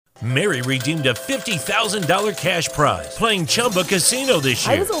Mary redeemed a $50,000 cash prize playing Chumba Casino this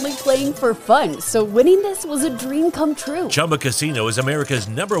year. I was only playing for fun, so winning this was a dream come true. Chumba Casino is America's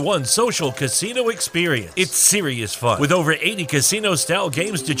 #1 social casino experience. It's serious fun. With over 80 casino-style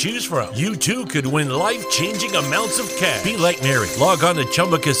games to choose from, you too could win life-changing amounts of cash. Be like Mary. Log on to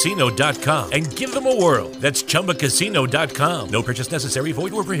ChumbaCasino.com and give them a whirl. That's ChumbaCasino.com. No purchase necessary.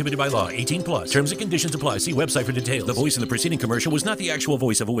 Void where prohibited by law. 18+. Terms and conditions apply. See website for details. The voice in the preceding commercial was not the actual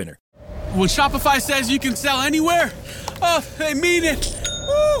voice of a winner. When Shopify says you can sell anywhere, they mean it.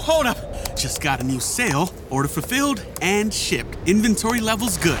 Woo, hold up. Just got a new sale. Order fulfilled and shipped. Inventory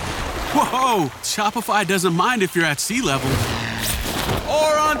level's good. Whoa, Shopify doesn't mind if you're at sea level.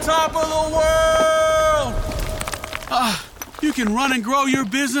 Or on top of the world. You can run and grow your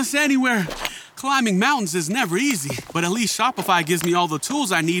business anywhere. Climbing mountains is never easy, but at least Shopify gives me all the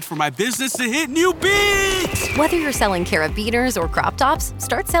tools I need for my business to hit new peaks. Whether you're selling carabiners or crop tops,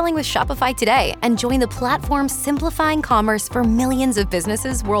 start selling with Shopify today and join the platform simplifying commerce for millions of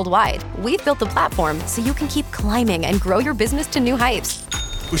businesses worldwide. We've built the platform so you can keep climbing and grow your business to new heights.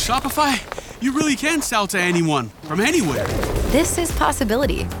 With Shopify, you really can sell to anyone, from anywhere. This is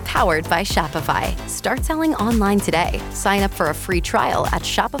Possibility, powered by Shopify. Start selling online today. Sign up for a free trial at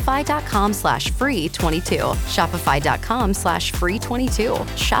shopify.com/free22. Shopify.com/free22.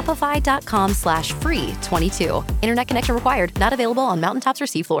 Shopify.com/free22. Internet connection required. Not available on mountaintops or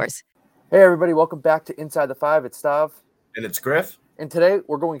seafloors. Hey everybody, welcome back to Inside the Five. It's Stav. And it's Griff. And today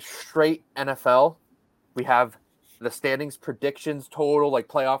we're going straight NFL. We have the standings predictions total, like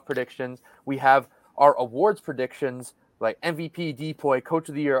playoff predictions. We have our awards predictions, like MVP, DPOY, Coach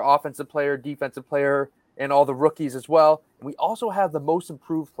of the Year, Offensive Player, Defensive Player, and all the rookies as well. And we also have the Most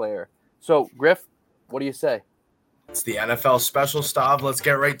Improved Player. So, Griff, what do you say? It's the NFL special, Stav. Let's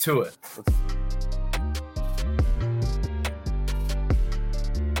get right to it.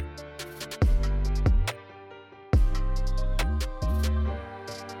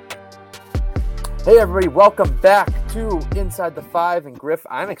 Hey everybody, welcome back to Inside the Five. And Griff,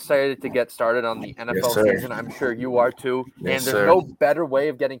 I'm excited to get started on the NFL season. I'm sure you are too. Yes, and there's no better way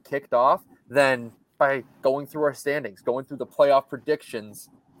of getting kicked off than by going through our standings, going through the playoff predictions,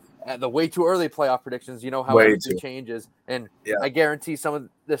 the way too early playoff predictions. You know how everything changes. And I guarantee some of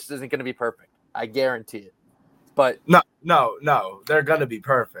this isn't going to be perfect. I guarantee it. But no, they're going to be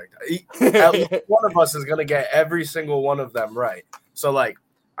perfect. At least one of us is going to get every single one of them right. So, like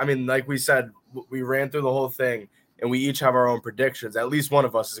we said, we ran through the whole thing, and we each have our own predictions. At least one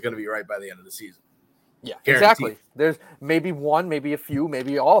of us is going to be right by the end of the season. Yeah, exactly. There's maybe one, maybe a few,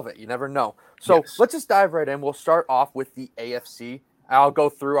 maybe all of it. You never know. So Let's just dive right in. We'll start off with the AFC. I'll go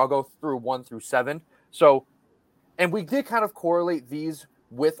through 1 through 7. So, and we did kind of correlate these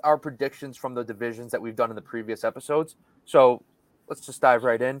with our predictions from the divisions that we've done in the previous episodes. So let's just dive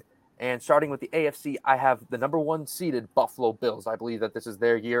right in. And starting with the AFC, I have the number 1 seeded Buffalo Bills. I believe that this is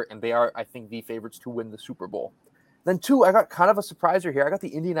their year, and they are, I think, the favorites to win the Super Bowl. Then 2, I got kind of a surpriser here. I got the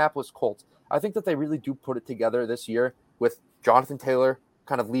Indianapolis Colts. I think that they really do put it together this year with Jonathan Taylor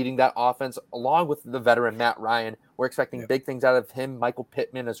kind of leading that offense, along with the veteran Matt Ryan. We're expecting big things out of him, Michael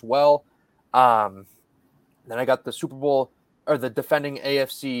Pittman as well. Then I got the Super Bowl, or the defending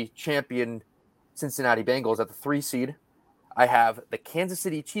AFC champion Cincinnati Bengals at the 3 seed. I have the Kansas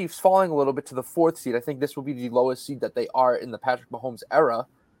City Chiefs falling a little bit to the 4th seed. I think this will be the lowest seed that they are in the Patrick Mahomes era.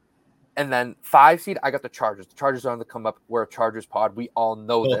 And then 5 seed, I got the Chargers. The Chargers are on the come up. We're a Chargers pod. We all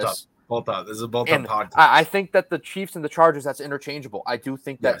know this. Both up. This is a both-up pod. I think that the Chiefs and the Chargers, that's interchangeable. I do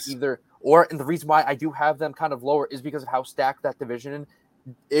think that and the reason why I do have them kind of lower is because of how stacked that division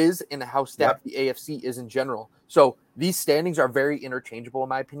is and how stacked the AFC is in general. So these standings are very interchangeable in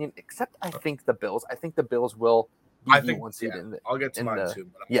my opinion, except I think the Bills. I think the Bills will be 1 seed in the, I'll get to mine too.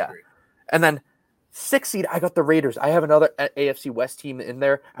 But I'm agree. And then 6 seed, I got the Raiders. I have another AFC West team in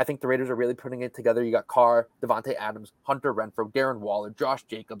there. I think the Raiders are really putting it together. You got Carr, Devontae Adams, Hunter Renfrow, Darren Waller, Josh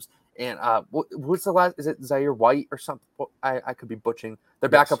Jacobs, and what's the last? Is it Zaire White or something? I could be butchering. Their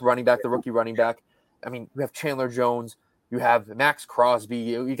backup running back, the rookie running back. I mean, you have Chandler Jones. You have Max Crosby.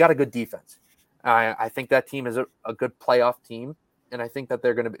 You got a good defense. I think that team is a good playoff team. And I think that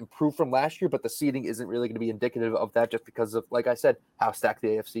they're going to improve from last year, but the seeding isn't really going to be indicative of that just because of, like I said, how stacked the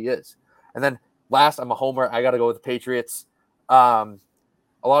AFC is. And then last, I'm a homer. I got to go with the Patriots. A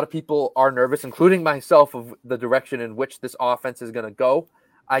lot of people are nervous, including myself, of the direction in which this offense is going to go.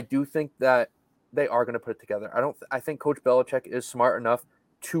 I do think that they are going to put it together. I think Coach Belichick is smart enough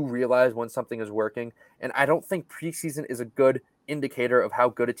to realize when something is working. And I don't think preseason is a good indicator of how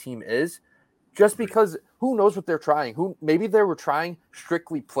good a team is. Just because who knows what they're trying? Maybe they were trying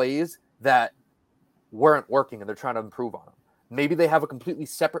strictly plays that weren't working and they're trying to improve on them. maybe they have a completely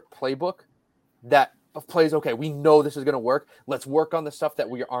separate playbook that of plays. Okay, we know this is going to work. Let's work on the stuff that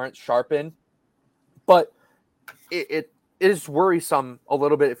we aren't sharp in. But it is worrisome a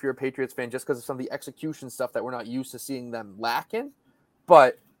little bit if you're a Patriots fan, just because of some of the execution stuff that we're not used to seeing them lacking.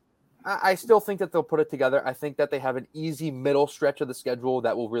 But I still think that they'll put it together. I think that they have an easy middle stretch of the schedule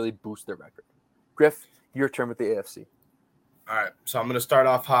that will really boost their record. Griff, your turn with the AFC. All right, so I'm going to start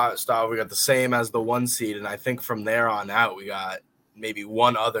off hot style. We got the same as the 1 seed, and I think from there on out we got maybe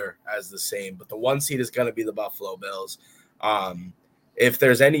one other as the same. But the 1 seed is going to be the Buffalo Bills. If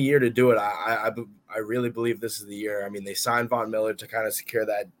there's any year to do it, I really believe this is the year. I mean, they signed Von Miller to kind of secure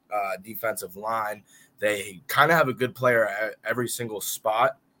that defensive line. They kind of have a good player at every single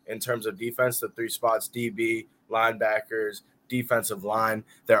spot in terms of defense, the 3 spots, DB, linebackers, defensive line.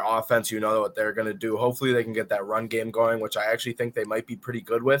 Their offense, you know what they're going to do. Hopefully they can get that run game going, which I actually think they might be pretty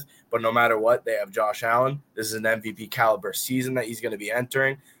good with. But no matter what, they have Josh Allen. This is an MVP caliber season that he's going to be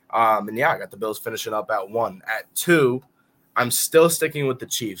entering. And yeah, I got the Bills finishing up at 1. At 2, I'm still sticking with the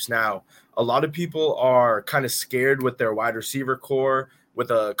Chiefs. Now, a lot of people are kind of scared with their wide receiver core,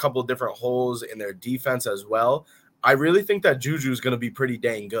 with a couple of different holes in their defense as well. I really think that Juju is going to be pretty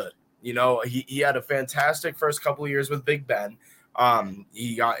dang good. You know, he had a fantastic first couple of years with Big Ben.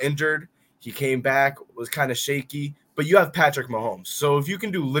 He got injured. He came back, was kind of shaky. But you have Patrick Mahomes. So if you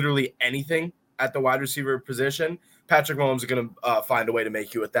can do literally anything at the wide receiver position, Patrick Mahomes is going to find a way to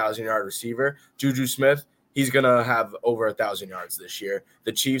make you a 1,000-yard receiver. Juju Smith, he's going to have over 1,000 yards this year.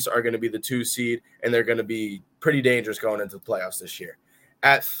 The Chiefs are going to be the 2 seed, and they're going to be pretty dangerous going into the playoffs this year.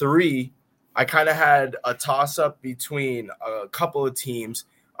 At 3, I kind of had a toss-up between a couple of teams,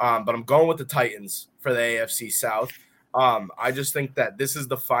 but I'm going with the Titans for the AFC South. I just think that this is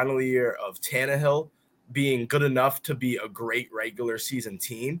the final year of Tannehill being good enough to be a great regular season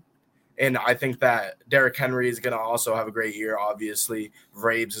team. And I think that Derrick Henry is going to also have a great year, obviously.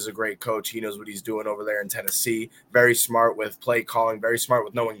 Vrabes is a great coach. He knows what he's doing over there in Tennessee. Very smart with play calling, very smart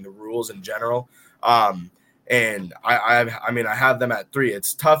with knowing the rules in general. And I have them at 3.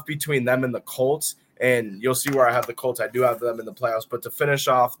 It's tough between them and the Colts, and you'll see where I have the Colts. I do have them in the playoffs. But to finish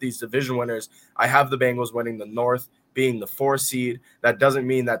off these division winners, I have the Bengals winning the North, being the 4 seed. That doesn't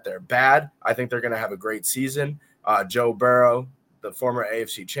mean that they're bad. I think they're going to have a great season. Joe Burrow, the former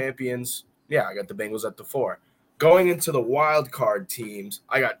AFC champions. Yeah, I got the Bengals at the 4. Going into the wild card teams,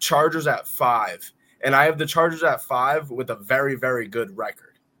 I got Chargers at 5. And I have the Chargers at 5 with a very, very good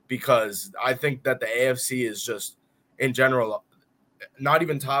record, because I think that the AFC is just, in general, not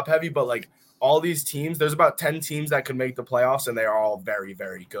even top heavy, but like all these teams, there's about 10 teams that could make the playoffs, and they are all very,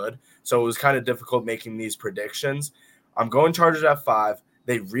 very good. So it was kind of difficult making these predictions. I'm going Chargers at 5.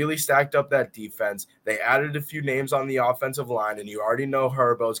 They really stacked up that defense. They added a few names on the offensive line, and you already know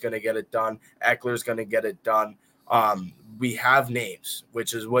Herbo's going to get it done. Eckler's going to get it done. We have names,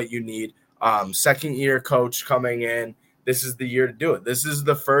 which is what you need. Second-year coach coming in. This is the year to do it. This is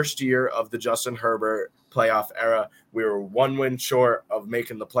the first year of the Justin Herbert playoff era. We were 1 win short of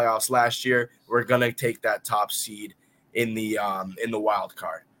making the playoffs last year. We're going to take that top seed in the wild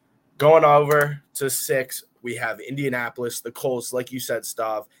card. Going over to 6, we have Indianapolis, the Colts, like you said,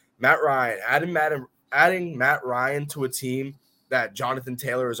 Stav. Matt Ryan, adding Matt Ryan to a team that Jonathan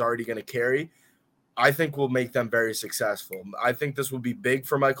Taylor is already going to carry, I think will make them very successful. I think this will be big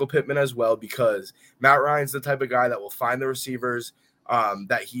for Michael Pittman as well, because Matt Ryan's the type of guy that will find the receivers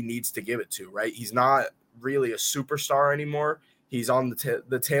that he needs to give it to, right? He's not really a superstar anymore. He's on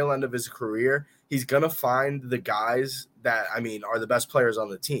the tail end of his career. He's going to find the guys that, are the best players on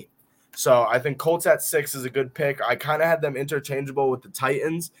the team. So I think Colts at 6 is a good pick. I kind of had them interchangeable with the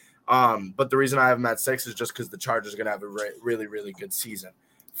Titans, but the reason I have them at 6 is just because the Chargers are going to have a really, really good season.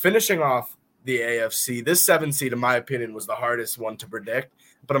 Finishing off the AFC, this 7 seed, in my opinion, was the hardest one to predict,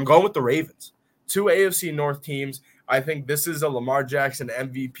 but I'm going with the Ravens. 2 AFC North teams. I think this is a Lamar Jackson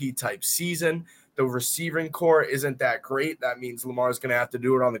MVP type season. The receiving core isn't that great. That means Lamar's going to have to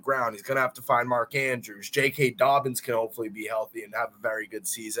do it on the ground. He's going to have to find Mark Andrews. J.K. Dobbins can hopefully be healthy and have a very good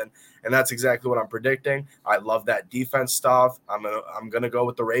season, and that's exactly what I'm predicting. I love that defense stuff. I'm going to go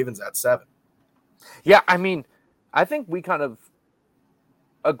with the Ravens at 7. Yeah, I think we kind of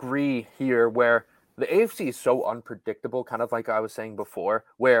agree here where the AFC is so unpredictable, kind of like I was saying before,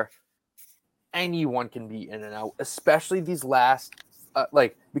 where anyone can be in and out, especially these last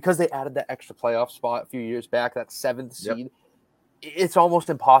because they added that extra playoff spot a few years back, that 7th seed. Yep. It's almost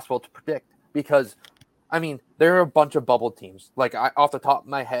impossible to predict because, there are a bunch of bubble teams. Off the top of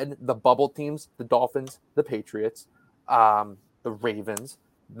my head, the bubble teams, the Dolphins, the Patriots, the Ravens,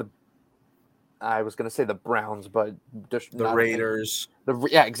 I was going to say the Browns, but the Raiders.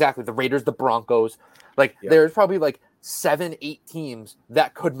 Exactly. The Raiders, the Broncos. There's probably 7, 8 teams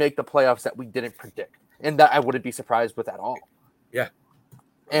that could make the playoffs that we didn't predict, and that I wouldn't be surprised with at all. Yeah.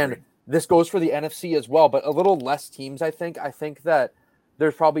 And this goes for the NFC as well, but a little less teams, I think. I think that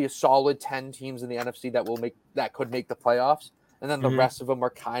there's probably a solid 10 teams in the NFC that could make the playoffs, and then the rest of them are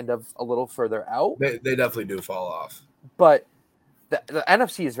kind of a little further out. They definitely do fall off. But the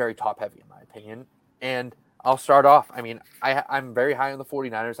NFC is very top-heavy, in my opinion, and I'll start off. I mean, I'm very high on the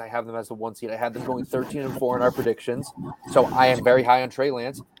 49ers. I have them as the 1 seed. I had them going 13-4 in our predictions. So I am very high on Trey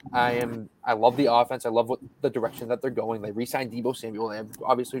Lance. I love the offense. I love the direction that they're going. They re-signed Deebo Samuel. They have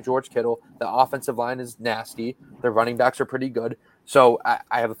obviously George Kittle. The offensive line is nasty. Their running backs are pretty good. So I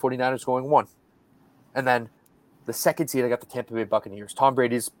have the 49ers going 1. And then the 2nd seed, I got the Tampa Bay Buccaneers. Tom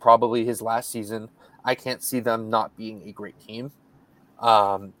Brady's probably his last season. I can't see them not being a great team.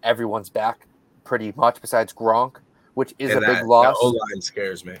 Everyone's back pretty much besides Gronk, which is a big loss. That O-line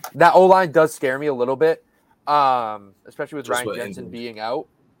scares me. That O-line does scare me a little bit, especially with Ryan Jensen being out.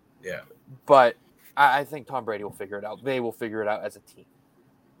 Yeah. But I think Tom Brady will figure it out. They will figure it out as a team.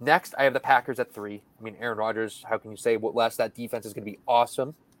 Next, I have the Packers at 3. I mean, Aaron Rodgers, how can you say what less? That defense is going to be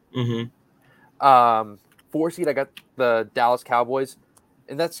awesome. 4 seed, I got the Dallas Cowboys.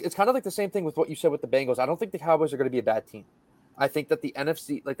 And it's kind of like the same thing with what you said with the Bengals. I don't think the Cowboys are going to be a bad team. I think that the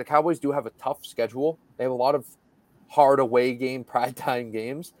NFC, like the Cowboys do have a tough schedule. They have a lot of hard away game, pride time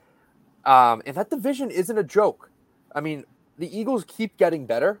games. And that division isn't a joke. I mean, the Eagles keep getting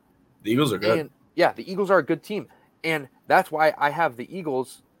better. The Eagles are good. And, yeah, the Eagles are a good team. And that's why I have the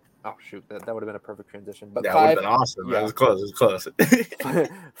Eagles. Oh, shoot. That would have been a perfect transition. But that 5, would have been awesome. Yeah. It was close.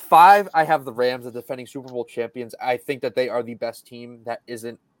 5, I have the Rams, the defending Super Bowl champions. I think that they are the best team that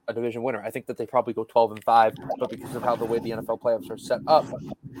isn't a division winner. I think that they probably go 12-5, but because of how the way the NFL playoffs are set up,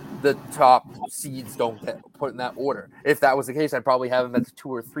 the top seeds don't get put in that order. If that was the case, I'd probably have them as a 2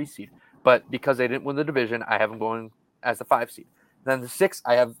 or 3 seed. But because they didn't win the division, I have them going as the 5 seed. Then the 6,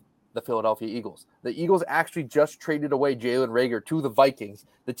 I have the Philadelphia Eagles. The Eagles actually just traded away Jalen Reagor to the Vikings,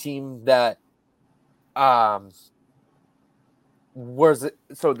 the team that so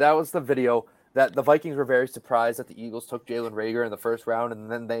that was the video that the Vikings were very surprised that the Eagles took Jalen Reagor in the first round,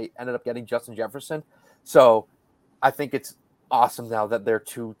 and then they ended up getting Justin Jefferson. So I think it's awesome now that they're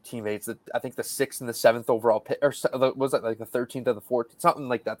 2 teammates. I think the 6th and the 7th overall pick, or was it like the 13th or the 14th, something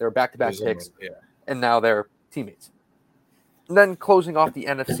like that. They were back-to-back picks, and now they're teammates. And then closing off the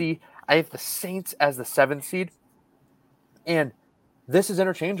NFC, I have the Saints as the 7th seed, and this is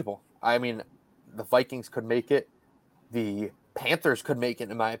interchangeable. I mean, the Vikings could make it. The Panthers could make it,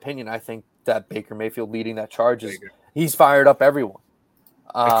 in my opinion. I think that Baker Mayfield leading that charge he's fired up everyone.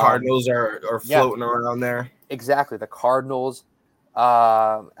 The Cardinals are floating around there. Exactly. The Cardinals.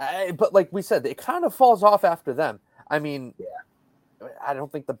 But like we said, it kind of falls off after them. I mean, I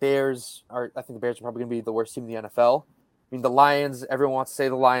don't think the Bears are. I think the Bears are probably going to be the worst team in the NFL. I mean, the Lions, everyone wants to say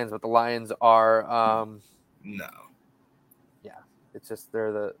the Lions, but the Lions are no. Yeah. It's just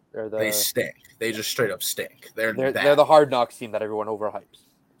they stink. They just straight up stink. They're the hard knocks team that everyone overhypes.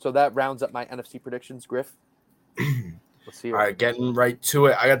 So that rounds up my NFC predictions, Griff. Let's see. All right, getting right to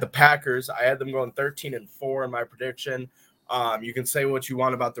it. I got the Packers. I had them going 13-4 in my prediction. You can say what you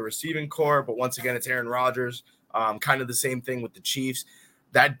want about the receiving core, but once again, it's Aaron Rodgers. Kind of the same thing with the Chiefs.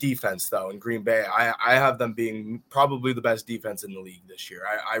 That defense, though, in Green Bay, I have them being probably the best defense in the league this year.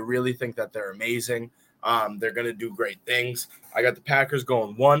 I really think that they're amazing. They're going to do great things. I got the Packers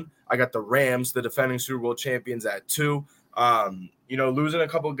going 1. I got the Rams, the defending Super Bowl champions, at 2. Losing a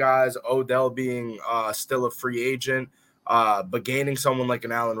couple guys, Odell being still a free agent, but gaining someone like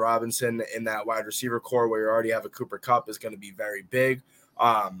an Allen Robinson in that wide receiver core where you already have a Cooper Kupp is going to be very big.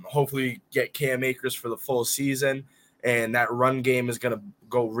 Hopefully get Cam Akers for the full season, and that run game is going to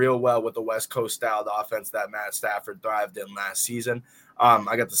go real well with the West Coast styled offense that Matt Stafford thrived in last season.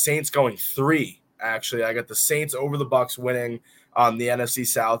 I got the Saints going 3. Actually, I got the Saints over the Bucs winning the NFC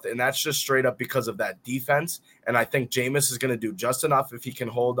South, and that's just straight up because of that defense. And I think Jameis is going to do just enough if he can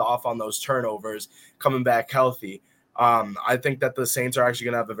hold off on those turnovers, coming back healthy. I think that the Saints are actually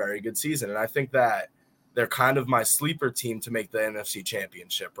going to have a very good season, and I think that they're kind of my sleeper team to make the NFC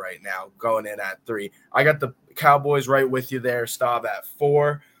Championship right now, going in at 3. I got the Cowboys right with you there, Stav, at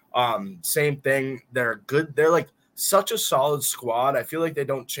 4. Same thing. They're good. They're like such a solid squad. I feel like they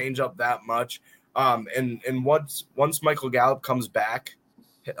don't change up that much. And once Michael Gallup comes back,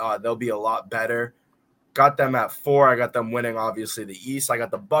 they'll be a lot better. Got them at 4. I got them winning, obviously, the East. I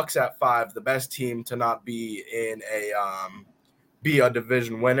got the Bucs at 5, the best team to not be in a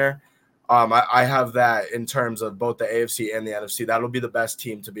division winner. I have that in terms of both the AFC and the NFC. That'll be the best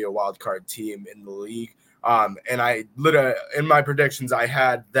team to be a wild card team in the league. And I literally, in my predictions, I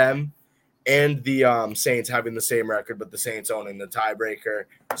had them and the Saints having the same record, but the Saints owning the tiebreaker.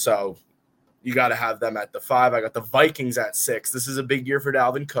 So you got to have them at the 5. I got the Vikings at 6. This is a big year for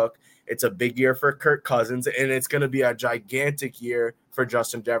Dalvin Cook. It's a big year for Kirk Cousins, and it's going to be a gigantic year for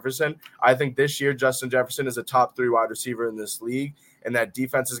Justin Jefferson. I think this year Justin Jefferson is a top 3 wide receiver in this league, and that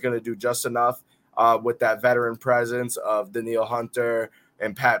defense is going to do just enough with that veteran presence of Danielle Hunter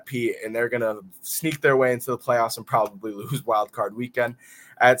and Pat Pete, and they're going to sneak their way into the playoffs and probably lose wild card weekend.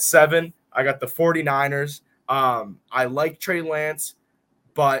 At 7, I got the 49ers. I like Trey Lance,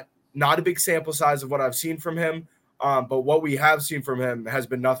 but not a big sample size of what I've seen from him. But what we have seen from him has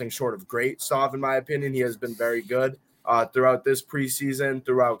been nothing short of great. Stav, in my opinion, he has been very good throughout this preseason,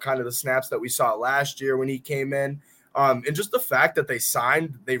 throughout kind of the snaps that we saw last year when he came in. And just the fact that they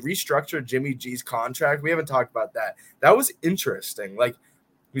restructured Jimmy G's contract. We haven't talked about that. That was interesting. Like,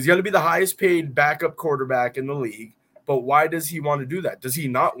 he's going to be the highest paid backup quarterback in the league. But why does he want to do that? Does he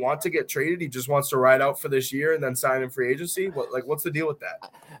not want to get traded? He just wants to ride out for this year and then sign in free agency? What's the deal with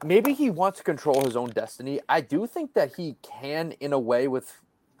that? Maybe he wants to control his own destiny. I do think that he can, in a way, with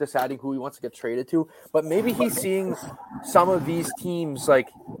deciding who he wants to get traded to. But maybe he's seeing some of these teams like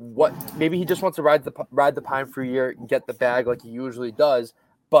what. Maybe he just wants to ride the pine for a year, get the bag like he usually does,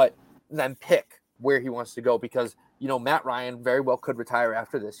 but then pick where he wants to go because. Matt Ryan very well could retire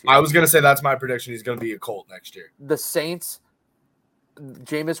after this year. I was going to say that's my prediction. He's going to be a Colt next year. The Saints,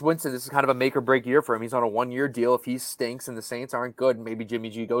 Jameis Winston, this is kind of a make or break year for him. He's on a 1-year deal. If he stinks and the Saints aren't good, maybe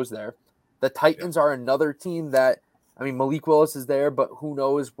Jimmy G goes there. The Titans are another team that, Malik Willis is there, but who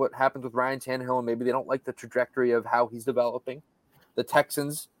knows what happens with Ryan Tannehill, and maybe they don't like the trajectory of how he's developing. The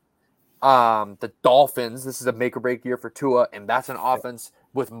Texans, the Dolphins, this is a make or break year for Tua, and that's an offense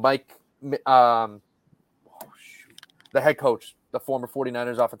with Mike the head coach, the former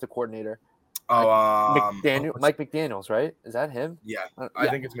 49ers offensive coordinator. Mike McDaniels, right? Is that him? Yeah, I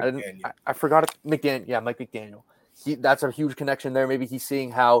think it's McDaniel. I forgot it. McDaniel. Yeah, Mike McDaniel. That's a huge connection there. Maybe he's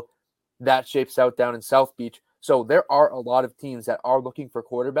seeing how that shapes out down in South Beach. So there are a lot of teams that are looking for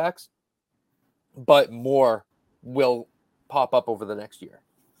quarterbacks, but more will pop up over the next year.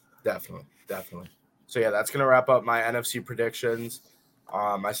 Definitely. So, yeah, that's going to wrap up my NFC predictions.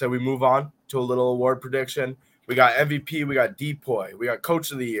 I said we move on to a little award prediction. We got MVP, we got Depoy, we got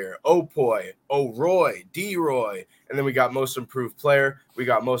Coach of the Year, Opoy, O'Roy, D-Roy, and then we got Most Improved Player, we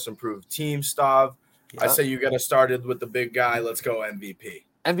got Most Improved Team, Stav. Yep. I say you got to started with the big guy. Let's go MVP.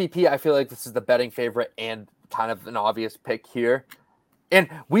 MVP, I feel like this is the betting favorite and kind of an obvious pick here. And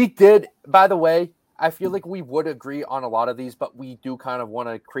we did, by the way, I feel like we would agree on a lot of these, but we do kind of want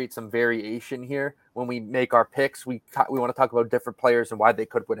to create some variation here when we make our picks. We want to talk about different players and why they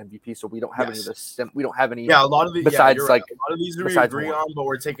could win MVP. So we don't have any of this. We don't have any. Yeah, a lot of these. Besides, a lot of these we agree on, but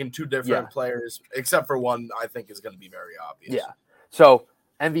we're taking 2 different players, except for one. I think is going to be very obvious. Yeah. So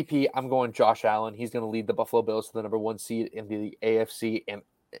MVP, I'm going Josh Allen. He's going to lead the Buffalo Bills to the number 1 seed in the AFC, and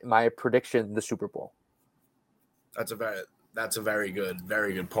my prediction, the Super Bowl. That's a very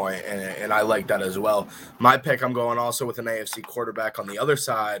good point, and I like that as well. My pick, I'm going also with an AFC quarterback on the other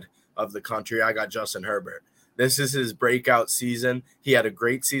side of the country. I got Justin Herbert. This is his breakout season. He had a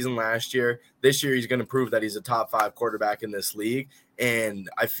great season last year. This year, he's going to prove that he's a top 5 quarterback in this league, and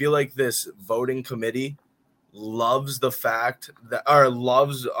I feel like this voting committee loves the fact that, or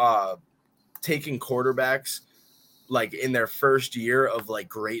loves taking quarterbacks like in their first year of like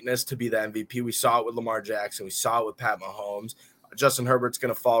greatness to be the MVP. We saw it with Lamar Jackson. We saw it with Pat Mahomes. Justin Herbert's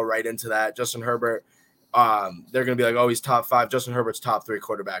going to fall right into that. Justin Herbert, they're going to be like, oh, he's top 5. Justin Herbert's top 3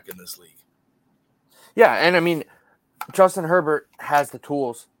 quarterback in this league. Yeah, and Justin Herbert has the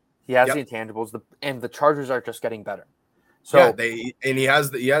tools. He has the intangibles, and the Chargers are just getting better. So he has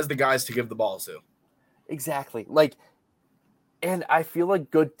the guys to give the ball to. Exactly. And I feel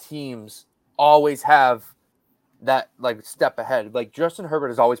like good teams always have that step ahead. Like Justin Herbert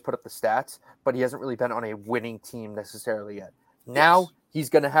has always put up the stats, but he hasn't really been on a winning team necessarily yet. Now he's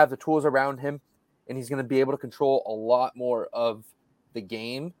going to have the tools around him, and he's going to be able to control a lot more of the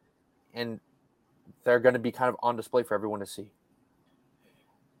game, and they're going to be kind of on display for everyone to see.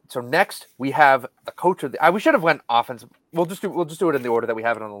 So next we have the coach of the. We should have went offense. We'll just do it in the order that we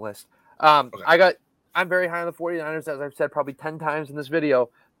have it on the list. Okay. I'm very high on the 49ers, as I've said probably 10 times in this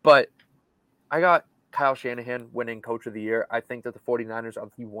video, but I got Kyle Shanahan winning Coach of the Year. I think that the 49ers are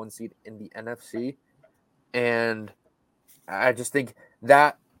the 1 seed in the NFC, and I just think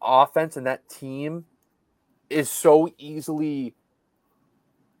that offense and that team is so easily.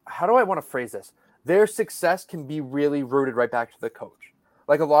 How do I want to phrase this? Their success can be really rooted right back to the coach.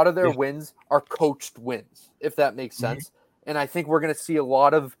 Like a lot of their wins are coached wins, if that makes sense. And I think we're going to see a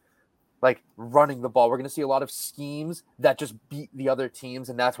lot of like running the ball. We're going to see a lot of schemes that just beat the other teams,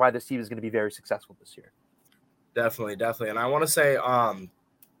 and that's why this team is going to be very successful this year. Definitely. And I want to say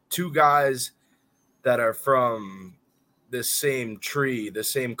two guys that are from the same tree, the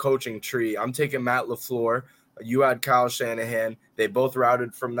same coaching tree. I'm taking Matt LaFleur. You had Kyle Shanahan. They both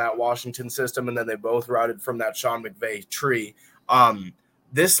routed from that Washington system, and then they both routed from that Sean McVay tree.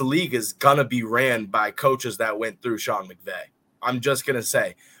 This league is going to be ran by coaches that went through Sean McVay. I'm just going to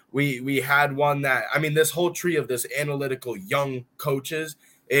say. We had one that, I mean, this whole tree of this analytical young coaches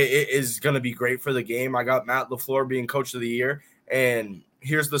it is going to be great for the game. I got Matt LaFleur being coach of the year, and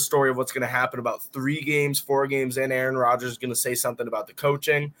here's the story of what's going to happen about 4 games in. Aaron Rodgers is going to say something about the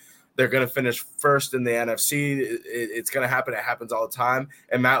coaching. They're going to finish first in the NFC. It's going to happen. It happens all the time.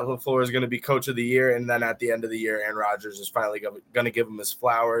 And Matt LaFleur is going to be coach of the year. And then at the end of the year, Aaron Rodgers is finally going to give him his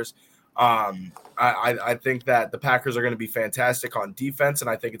flowers. I think that the Packers are going to be fantastic on defense, and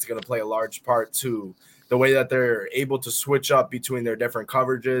I think it's going to play a large part to the way that they're able to switch up between their different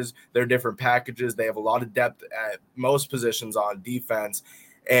coverages, their different packages. They have a lot of depth at most positions on defense,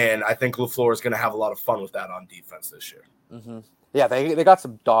 and I think LaFleur is going to have a lot of fun with that on defense this year. Mm-hmm. Yeah, they got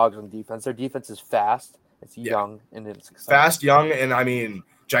some dogs on defense. Their defense is fast. It's young, and it's exciting. Fast, young, and I mean,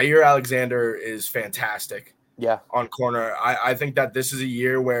 Jair Alexander is fantastic. Yeah, on corner. I think that this is a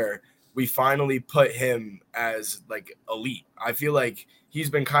year where we finally put him as like elite. I feel like he's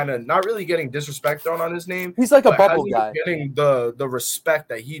been kind of not really getting disrespect thrown on his name. He's like a bubble guy. Getting the respect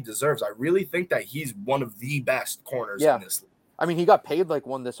that he deserves. I really think that he's one of the best corners in this league. I mean, he got paid like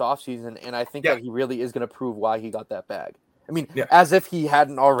one this offseason, and I think that he really is going to prove why he got that bag. I mean, as if he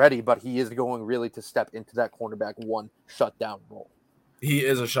hadn't already, but he is going really to step into that cornerback one shutdown role. He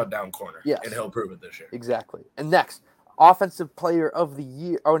is a shutdown corner, and he'll prove it this year. Exactly. And next, offensive player of the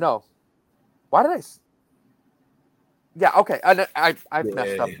year. Oh, no. Why did I? Yeah, okay. I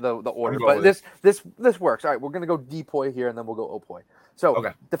messed up the order, but this works. All right, we're gonna go Depoy here, and then we'll go Opoy.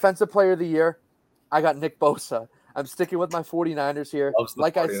 So, defensive player of the year, I got Nick Bosa. I'm sticking with my 49ers here.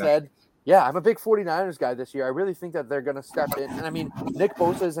 Like I said, I'm a big 49ers guy this year. I really think that they're gonna step in. And I mean, Nick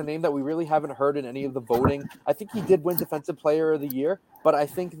Bosa is a name that we really haven't heard in any of the voting. I think he did win defensive player of the year, but I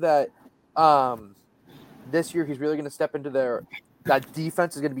think that this year he's really gonna step into that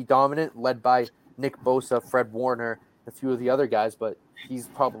defense is going to be dominant, led by Nick Bosa, Fred Warner, a few of the other guys, but he's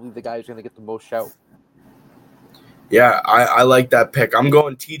probably the guy who's going to get the most shout. Yeah, I like that pick. I'm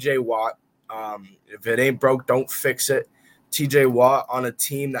going TJ Watt. If it ain't broke, don't fix it. TJ Watt on a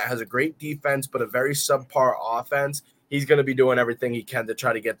team that has a great defense but a very subpar offense. He's going to be doing everything he can to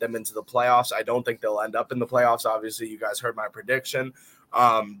try to get them into the playoffs. I don't think they'll end up in the playoffs. Obviously, you guys heard my prediction.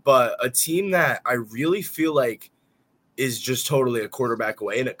 But a team that I really feel like is just totally a quarterback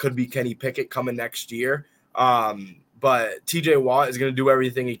away, and it could be Kenny Pickett coming next year. But TJ Watt is going to do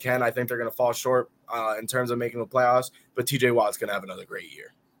everything he can. I think they're going to fall short in terms of making the playoffs, but TJ Watt's going to have another great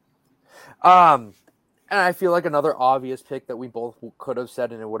year. And I feel like another obvious pick that we both could have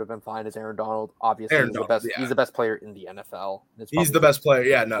said and it would have been fine is Aaron Donald. Obviously, he's the best player in the NFL. He's the best player.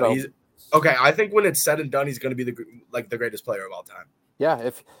 Yeah, no, he's okay. I think when it's said and done, he's going to be the greatest player of all time. Yeah,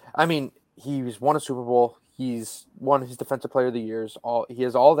 he's won a Super Bowl. He's won his defensive player of the years. He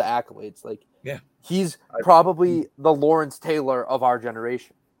has all the accolades. He's probably the Lawrence Taylor of our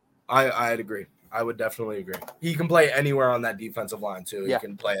generation. I'd agree. I would definitely agree. He can play anywhere on that defensive line too. Yeah. He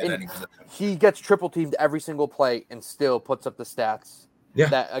can play at any position. He gets triple teamed every single play and still puts up the stats. Yeah,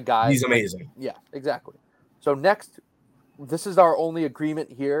 that a guy. He's amazing. Yeah, exactly. So next, this is our only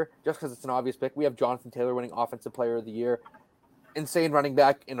agreement here, just because it's an obvious pick. We have Jonathan Taylor winning Offensive Player of the Year. Insane running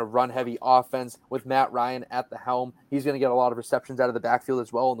back in a run-heavy offense with Matt Ryan at the helm. He's going to get a lot of receptions out of the backfield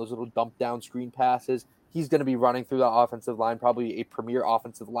as well, and those little dump-down screen passes. He's going to be running through the offensive line, probably a premier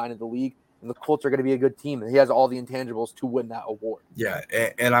offensive line in the league, and the Colts are going to be a good team. And he has all the intangibles to win that award. Yeah,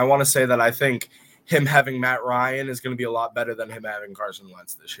 and I want to say that I think him having Matt Ryan is going to be a lot better than him having Carson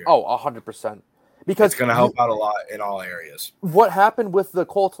Wentz this year. Oh, 100%. Because it's going to help out a lot in all areas. What happened with the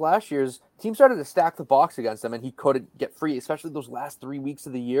Colts last year is teams started to stack the box against them, and he couldn't get free, especially those last 3 weeks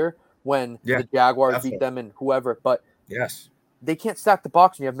of the year when the Jaguars beat them and whoever. But they can't stack the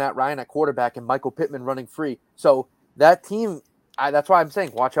box when you have Matt Ryan at quarterback and Michael Pittman running free. So that team, that's why I'm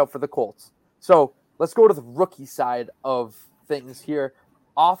saying watch out for the Colts. So let's go to the rookie side of things here.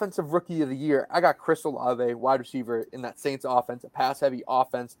 Offensive Rookie of the Year, I got Chris Olave, wide receiver in that Saints offense, a pass-heavy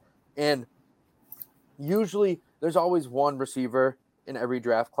offense, and usually there's always one receiver in every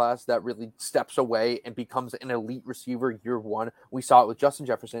draft class that really steps away and becomes an elite receiver year one. We saw it with Justin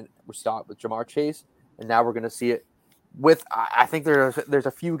Jefferson. We saw it with Jamar Chase. And now we're going to see it with, I think there's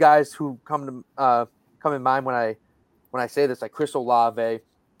a few guys who come in mind when I say this, like Chris Olave,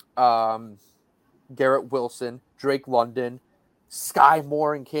 Garrett Wilson, Drake London, Sky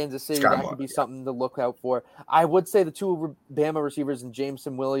Moore in Kansas City. Sky That Moore, could be yeah. something to look out for. I would say the two Bama receivers and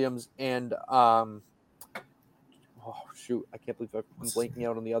Jameson Williams and oh shoot, I can't believe I'm blanking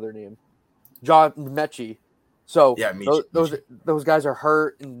out on the other name. John Mechie. So Yeah, those guys are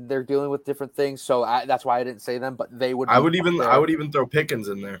hurt and they're dealing with different things. So that's why I didn't say them, but they would. I would even throw Pickens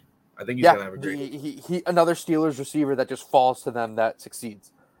in there. I think he's gonna have a great. He another Steelers receiver that just falls to them that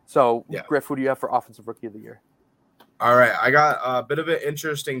succeeds. So Griff, who do you have for offensive rookie of the year? All right, I got a bit of an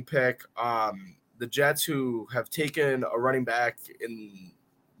interesting pick. The Jets, who have taken a running back in,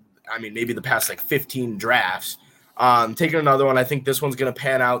 maybe the past 15 drafts, taking another one. I think this one's going to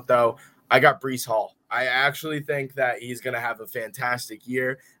pan out, though. I got Breece Hall. I actually think that he's going to have a fantastic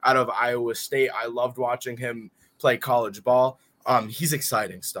year out of Iowa State. I loved watching him play college ball. He's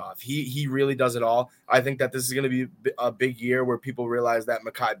exciting stuff. He really does it all. I think that this is going to be a big year where people realize that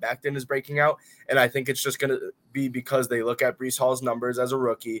Mekhi Becton is breaking out, and I think it's just going to be because they look at Breece Hall's numbers as a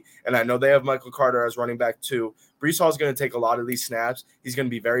rookie, and I know they have Michael Carter as running back too. Breece Hall is going to take a lot of these snaps. He's going to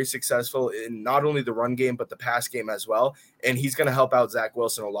be very successful in not only the run game but the pass game as well, and he's going to help out Zach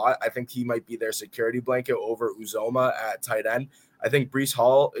Wilson a lot. I think he might be their security blanket over Uzoma at tight end. I think Breece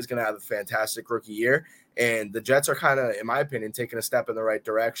Hall is going to have a fantastic rookie year. And the Jets are kind of, in my opinion, taking a step in the right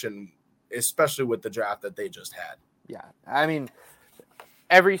direction, especially with the draft that they just had. Yeah, I mean,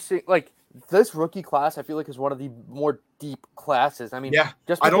 this rookie class, I feel like is one of the more deep classes. I mean,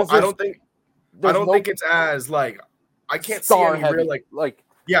 just I don't think it's as I can't see any heavy, real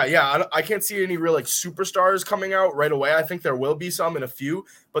I can't see any real superstars coming out right away. I think there will be some in a few,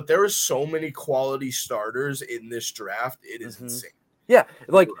 but there is so many quality starters in this draft. It is insane. Yeah,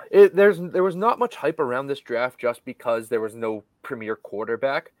 there was not much hype around this draft just because there was no premier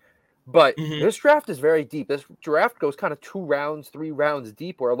quarterback. But this draft is very deep. This draft goes kind of 2 rounds, 3 rounds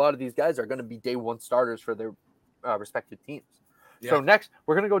deep, where a lot of these guys are going to be day one starters for their respective teams. Yeah. So next,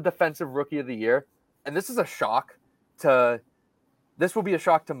 we're going to go defensive rookie of the year. And this is a shock this will be a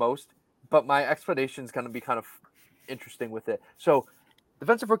shock to most, but my explanation is going to be kind of interesting with it. So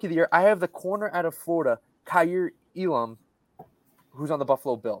defensive rookie of the year, I have the corner out of Florida, Kaiir Elam, who's on the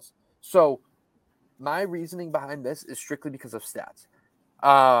Buffalo Bills. So my reasoning behind this is strictly because of stats.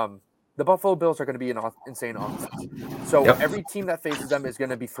 The Buffalo Bills are going to be an insane offense. So every team that faces them is going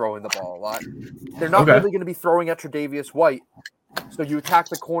to be throwing the ball a lot. They're not really going to be throwing at Tre'Davious White. So you attack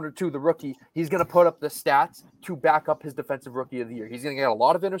the corner too, the rookie. He's going to put up the stats to back up his defensive rookie of the year. He's going to get a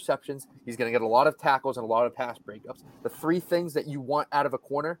lot of interceptions. He's going to get a lot of tackles and a lot of pass breakups. The 3 things that you want out of a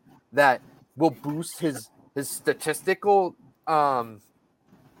corner that will boost his statistical the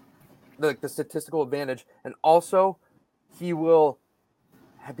statistical advantage, and also he will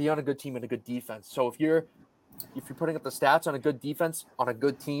be on a good team and a good defense. So if you're putting up the stats on a good defense on a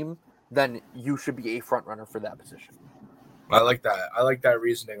good team, then you should be a front runner for that position. I like that. I like that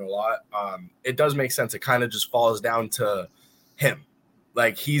reasoning a lot. It does make sense. It kind of just falls down to him.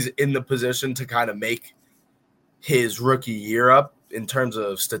 He's in the position to kind of make his rookie year up in terms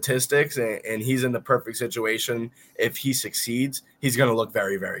of statistics, and he's in the perfect situation. If he succeeds, he's going to look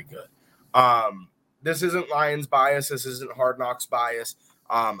very, very good. This isn't Lions bias. This isn't Hard Knocks bias.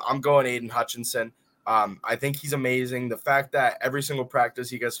 I'm going Aiden Hutchinson. I think he's amazing. The fact that every single practice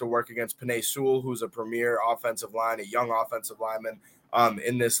he gets to work against Penei Sewell, who's a premier offensive line, a young offensive lineman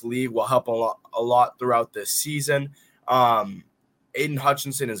in this league, will help a lot throughout this season. Aiden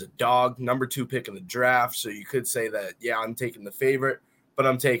Hutchinson is a dog, number 2 pick in the draft. So you could say that, I'm taking the favorite, but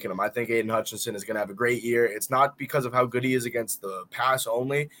I'm taking him. I think Aiden Hutchinson is going to have a great year. It's not because of how good he is against the pass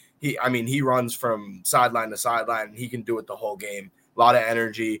only. He runs from sideline to sideline, and he can do it the whole game. A lot of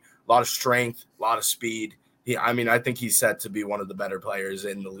energy, a lot of strength, a lot of speed. I think he's set to be one of the better players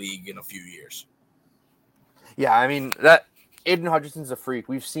in the league in a few years. Yeah, that Aiden Hutchinson's a freak.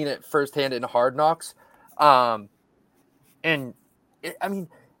 We've seen it firsthand in Hard Knocks.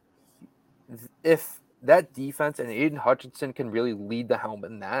 If that defense and Aiden Hutchinson can really lead the helm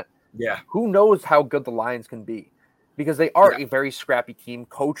in that, who knows how good the Lions can be? Because they are a very scrappy team,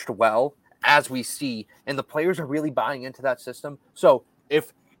 coached well, as we see, and the players are really buying into that system. So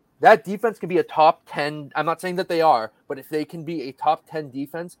if that defense can be a top 10, I'm not saying that they are, but if they can be a top 10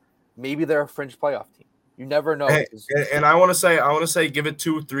 defense, maybe they're a fringe playoff team. You never know. Hey, and I want to say, give it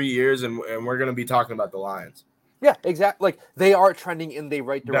 2-3 years, and we're going to be talking about the Lions. Yeah, exactly. They are trending in the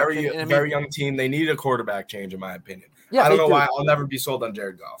right direction. Very young team. They need a quarterback change, in my opinion. Yeah, I don't know why I'll never be sold on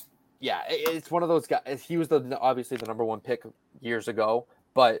Jared Goff. Yeah, it's one of those guys. He was obviously the number 1 pick years ago,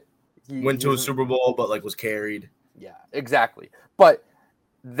 but he went to a Super Bowl, but was carried. Yeah, exactly. But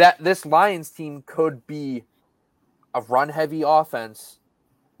this Lions team could be a run-heavy offense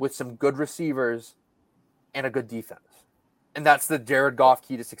with some good receivers and a good defense. And that's the Jared Goff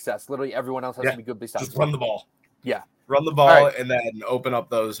key to success. Literally everyone else has to be good besides just run the ball. Yeah. Run the ball and then open up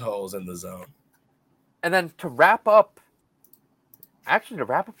those holes in the zone. And then to wrap up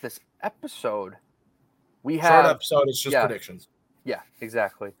this episode, we have... Short episode, it's just predictions. Yeah,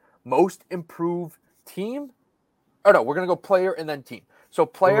 exactly. Most improved team? Oh, no, we're going to go player and then team. So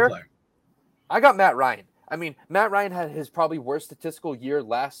player, I got Matt Ryan. I mean, Matt Ryan had his probably worst statistical year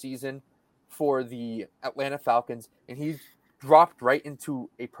last season for the Atlanta Falcons, and he dropped right into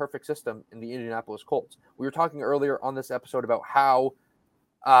a perfect system in the Indianapolis Colts. We were talking earlier on this episode about how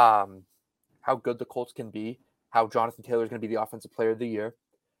good the Colts can be, how Jonathan Taylor is going to be the offensive player of the year,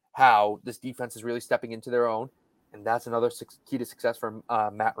 how this defense is really stepping into their own, and that's another key to success for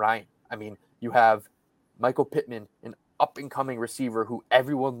Matt Ryan. I mean, you have Michael Pittman, an up-and-coming receiver who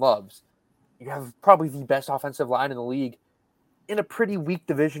everyone loves. You have probably the best offensive line in the league in a pretty weak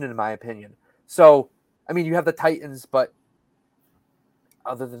division, in my opinion. So, I mean, you have the Titans, but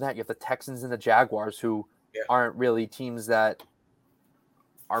other than that, you have the Texans and the Jaguars, who aren't really teams that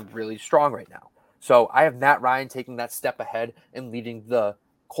are really strong right now. So I have Matt Ryan taking that step ahead and leading the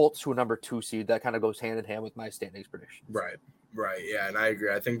Colts to a number 2 seed. That kind of goes hand in hand with my standings prediction. Right. Yeah, and I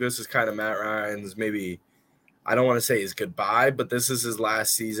agree. I think this is kind of Matt Ryan's maybe, I don't want to say his goodbye, but this is his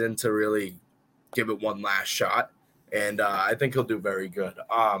last season to really give it one last shot. And I think he'll do very good.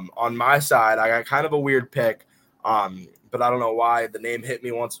 On my side, I got kind of a weird pick, but I don't know why. The name hit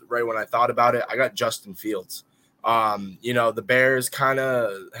me once right when I thought about it. I got Justin Fields. The Bears kind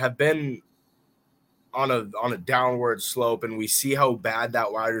of have been on a downward slope, and we see how bad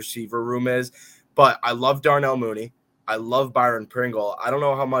that wide receiver room is. But I love Darnell Mooney. I love Byron Pringle. I don't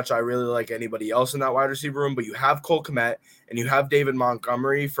know how much I really like anybody else in that wide receiver room, but you have Cole Kmet and you have David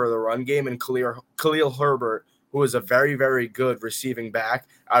Montgomery for the run game, and Khalil Herbert, who is a very, very good receiving back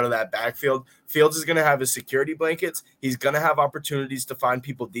out of that backfield. Fields is going to have his security blankets. He's going to have opportunities to find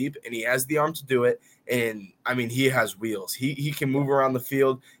people deep, and he has the arm to do it. And, I mean, he has wheels. He can move around the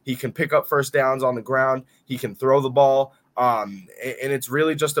field. He can pick up first downs on the ground. He can throw the ball. And it's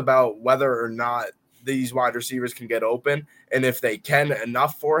really just about whether or not these wide receivers can get open. And if they can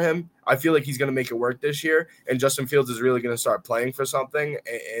enough for him, I feel like he's going to make it work this year. And Justin Fields is really going to start playing for something.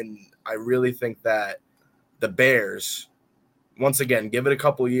 And I really think that the Bears, once again, give it a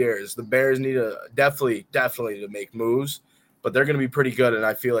couple years. The Bears need to definitely to make moves, but they're going to be pretty good. And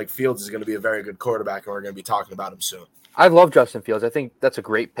I feel like Fields is going to be a very good quarterback, and we're going to be talking about him soon. I love Justin Fields. I think that's a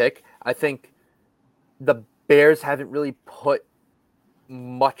great pick. I think the Bears haven't really put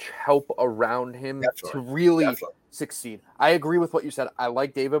much help around him to really succeed. I agree with what you said. I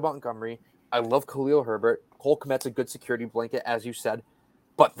like David Montgomery. I love Khalil Herbert. Cole Kmet's a good security blanket, as you said,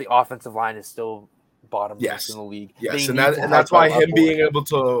 but the offensive line is still bottom in the league. Yes, and that's why him being able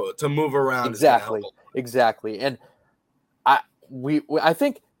to move around exactly. And I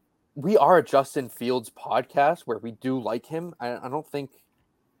think we are a Justin Fields podcast where we do like him. I don't think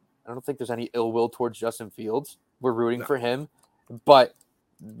there's any ill will towards Justin Fields. We're rooting for him, but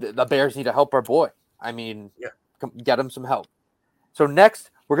the Bears need to help our boy. I mean, get him some help. So next,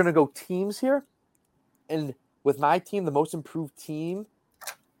 we're gonna go teams here, and with my team, the most improved team,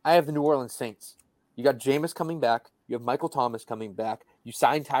 I have the New Orleans Saints. You got Jameis coming back. You have Michael Thomas coming back. You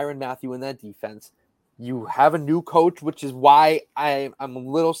signed Tyrann Mathieu in that defense. You have a new coach, which is why I'm a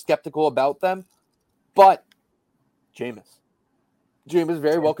little skeptical about them. But Jameis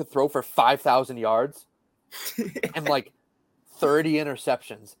very well could throw for 5,000 yards and like 30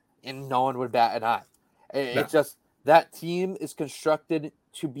 interceptions, and no one would bat an eye. It's just that team is constructed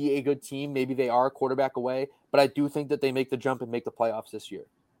to be a good team. Maybe they are a quarterback away, but I do think that they make the jump and make the playoffs this year.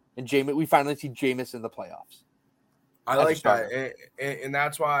 And we finally see Jameis in the playoffs. I like that. And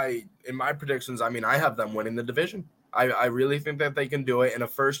that's why in my predictions, I mean, I have them winning the division. I really think that they can do it. And a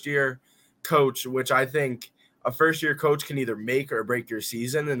first-year coach, which I think a first-year coach can either make or break your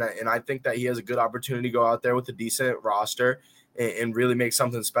season. And I think that he has a good opportunity to go out there with a decent roster and really make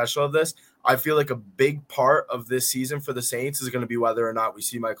something special of this. I feel like a big part of this season for the Saints is going to be whether or not we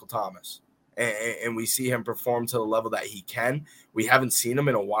see Michael Thomas. And we see him perform to the level that he can. We haven't seen him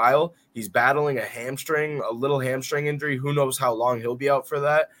in a while. He's battling a little hamstring injury. Who knows how long he'll be out for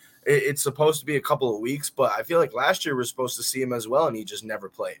that. It's supposed to be a couple of weeks, but I feel like last year we were supposed to see him as well, and he just never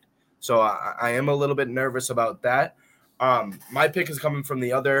played. So I am a little bit nervous about that. My pick is coming from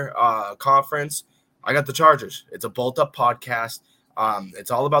the other conference. I got the Chargers. It's a bolt-up podcast.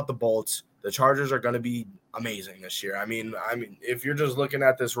 It's all about the Bolts. The Chargers are going to be amazing this year. I mean, if you're just looking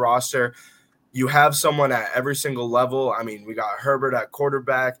at this roster, you have someone at every single level. I mean, we got Herbert at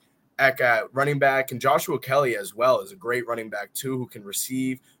quarterback. at running back, and Joshua Kelly as well is a great running back too, who can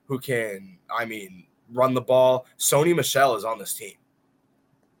receive, who can, run the ball. Sony Michel is on this team.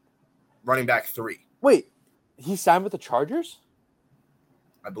 Running back 3. Wait, he signed with the Chargers?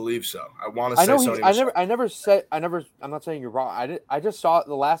 I believe so. I want to say Sony Michel. I'm not saying you're wrong. I just saw,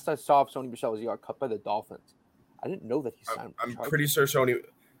 the last I saw of Sony Michel was he got cut by the Dolphins. I didn't know that he signed. I'm pretty sure Sony.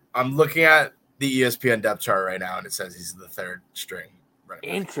 I'm looking at the ESPN depth chart right now, and it says he's the 3rd string running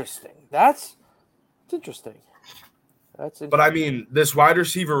back. Interesting. That's interesting. But this wide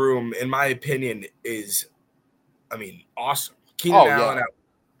receiver room, in my opinion, is, awesome. Keenan Allen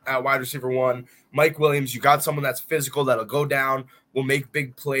at wide receiver 1. Mike Williams, you got someone that's physical that'll go down, will make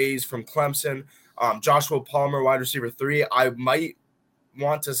big plays from Clemson. Joshua Palmer, wide receiver 3. I might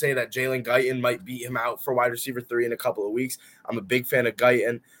want to say that Jalen Guyton might beat him out for wide receiver 3 in a couple of weeks. I'm a big fan of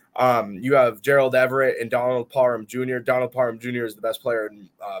Guyton. You have Gerald Everett and Donald Parham Jr. Donald Parham Jr. is the best player in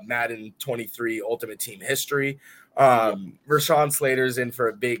Madden 23 Ultimate Team history. Rashawn Slater's in for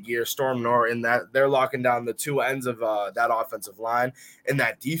a big year. Storm Norton, that they're locking down the 2 ends of that offensive line and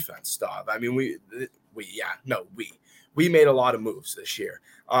that defense stuff. We made a lot of moves this year.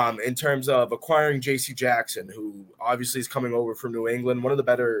 In terms of acquiring J.C. Jackson, who obviously is coming over from New England, one of the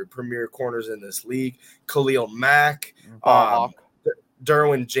better premier corners in this league. Khalil Mack,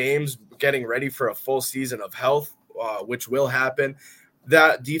 Derwin James getting ready for a full season of health, which will happen.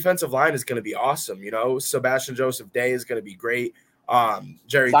 That defensive line is going to be awesome. Sebastian Joseph Day is going to be great.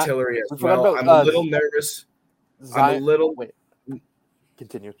 Jerry Tillery as well. I'm a little nervous.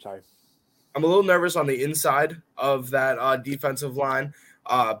 Continue. Sorry. I'm a little nervous on the inside of that defensive line,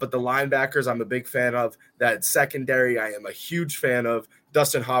 but the linebackers I'm a big fan of. That secondary I am a huge fan of.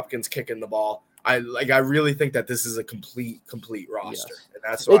 Dustin Hopkins kicking the ball. I really think that this is a complete roster, and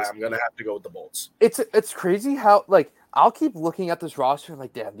that's why I'm gonna have to go with the Bolts. It's crazy how I'll keep looking at this roster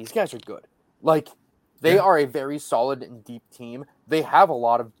and damn, these guys are good. They are a very solid and deep team. They have a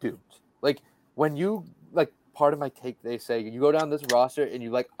lot of dudes. When you part of my take, they say you go down this roster and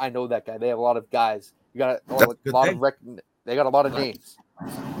you I know that guy. They have a lot of guys. You got a lot of they got a lot of names,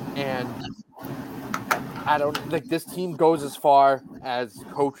 and I don't think this team goes as far as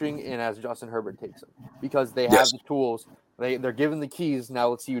coaching and as Justin Herbert takes them because they have the tools. They're given the keys. Now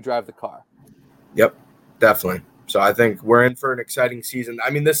let's see you drive the car. Yep, definitely. So I think we're in for an exciting season.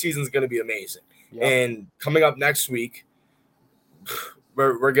 This season's going to be amazing. Yep. And coming up next week,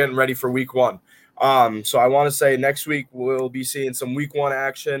 we're getting ready for week 1. So I want to say next week we'll be seeing some week 1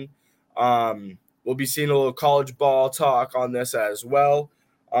 action. We'll be seeing a little college ball talk on this as well.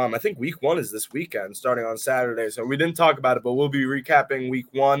 I think week 1 is this weekend, starting on Saturday. So we didn't talk about it, but we'll be recapping week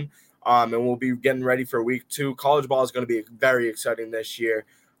 1, and we'll be getting ready for week 2. College ball is going to be very exciting this year.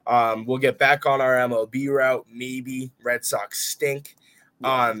 We'll get back on our MLB route. Maybe Red Sox stink.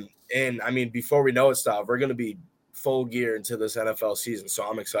 And before we know it, we're going to be full gear into this NFL season. So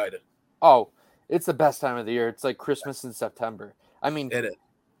I'm excited. Oh, it's the best time of the year. It's like Christmas in September. It is.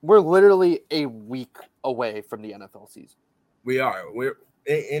 We're literally a week away from the NFL season. We are.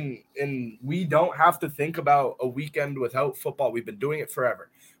 And we don't have to think about a weekend without football. We've been doing it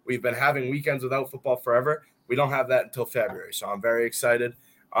forever. We've been having weekends without football forever. We don't have that until February. So I'm very excited.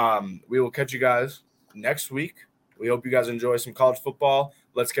 We will catch you guys next week. We hope you guys enjoy some college football.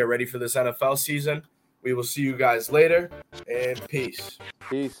 Let's get ready for this NFL season. We will see you guys later, and peace.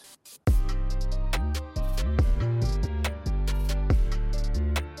 Peace.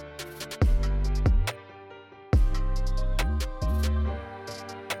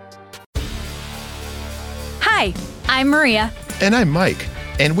 Hi, I'm Maria. And I'm Mike.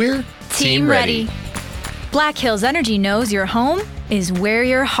 And we're Team Ready. Black Hills Energy knows your home is where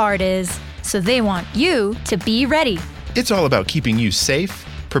your heart is, so they want you to be ready. It's all about keeping you safe,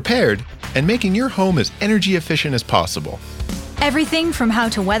 prepared, and making your home as energy efficient as possible. Everything from how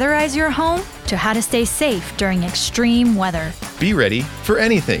to weatherize your home to how to stay safe during extreme weather. Be ready for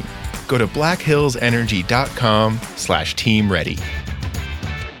anything. Go to blackhillsenergy.com/teamready.